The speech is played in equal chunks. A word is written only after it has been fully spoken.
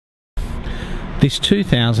This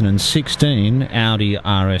 2016 Audi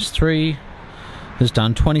RS3 has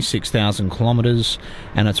done 26,000 kilometres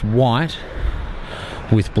and it's white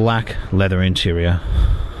with black leather interior.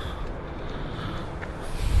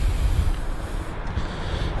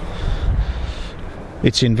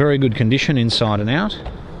 It's in very good condition inside and out.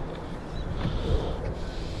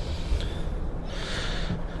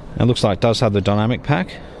 It looks like it does have the dynamic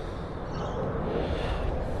pack.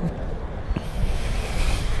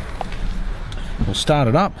 We'll start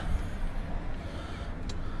it up.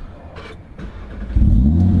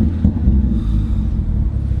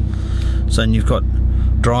 So then you've got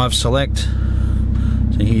drive select.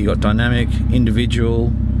 So here you've got dynamic,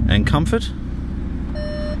 individual and comfort.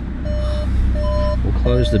 We'll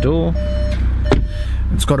close the door.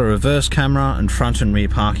 It's got a reverse camera and front and rear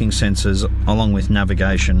parking sensors along with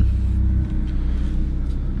navigation.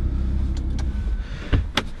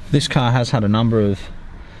 This car has had a number of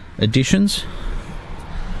additions,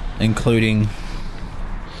 including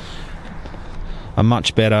a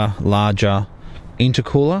much better, larger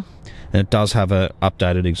intercooler, and it does have an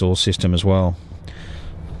updated exhaust system as well.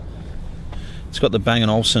 It's got the Bang &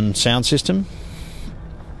 Olufsen sound system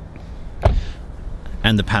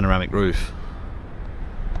and the panoramic roof.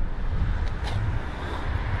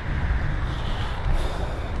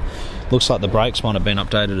 Looks like the brakes might have been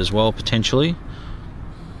updated as well, potentially.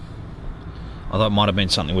 Although it might have been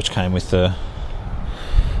something which came with the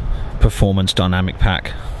performance dynamic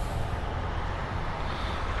pack.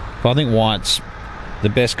 But I think white's the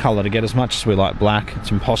best colour to get. As much as we like black, it's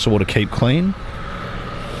impossible to keep clean.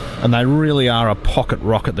 And they really are a pocket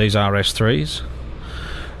rocket, these RS3s.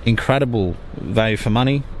 Incredible value for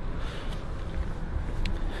money.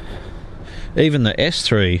 Even the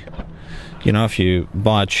S3, you know, if you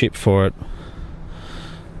buy a chip for it,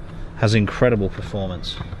 has incredible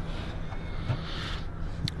performance.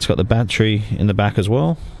 It's got the battery in the back as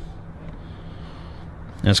well.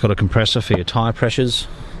 And it's got a compressor for your tyre pressures.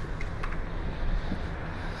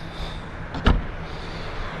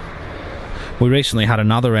 We recently had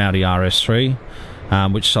another Audi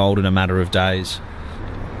RS3 which sold in a matter of days.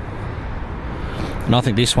 And I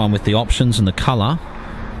think this one, with the options and the colour,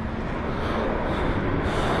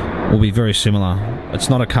 will be very similar. It's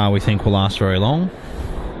not a car we think will last very long.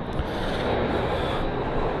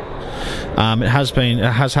 It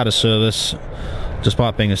has had a service,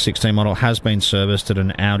 despite being a 16 model, has been serviced at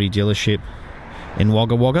an Audi dealership in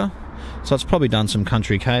Wagga Wagga. So it's probably done some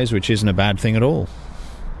country Ks, which isn't a bad thing at all.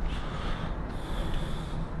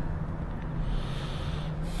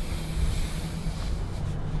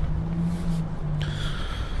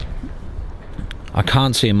 I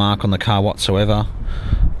can't see a mark on the car whatsoever.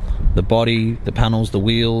 The body, the panels, the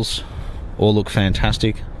wheels all look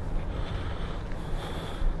fantastic.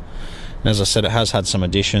 And as I said, it has had some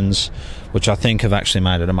additions which I think have actually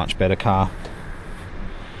made it a much better car.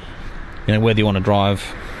 You know, whether you want to drive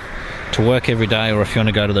to work every day or if you want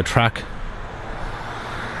to go to the track,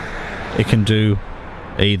 it can do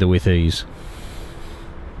either with ease.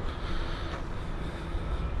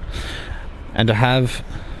 And to have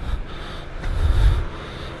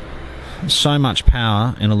so much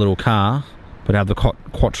power in a little car, but have the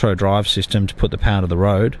Quattro drive system to put the power to the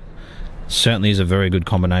road, certainly is a very good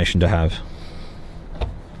combination to have.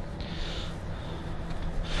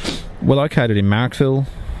 We're located in Marrickville,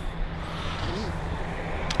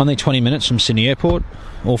 only 20 minutes from Sydney Airport,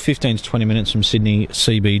 or 15 to 20 minutes from Sydney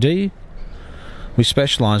CBD. We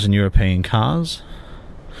specialise in European cars,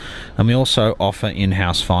 and we also offer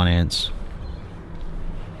in-house finance.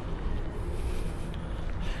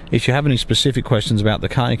 If you have any specific questions about the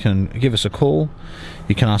car, you can give us a call.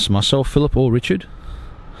 You can ask myself, Philip, or Richard.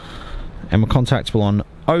 And we're contactable on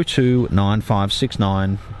 02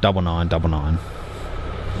 9569 9999.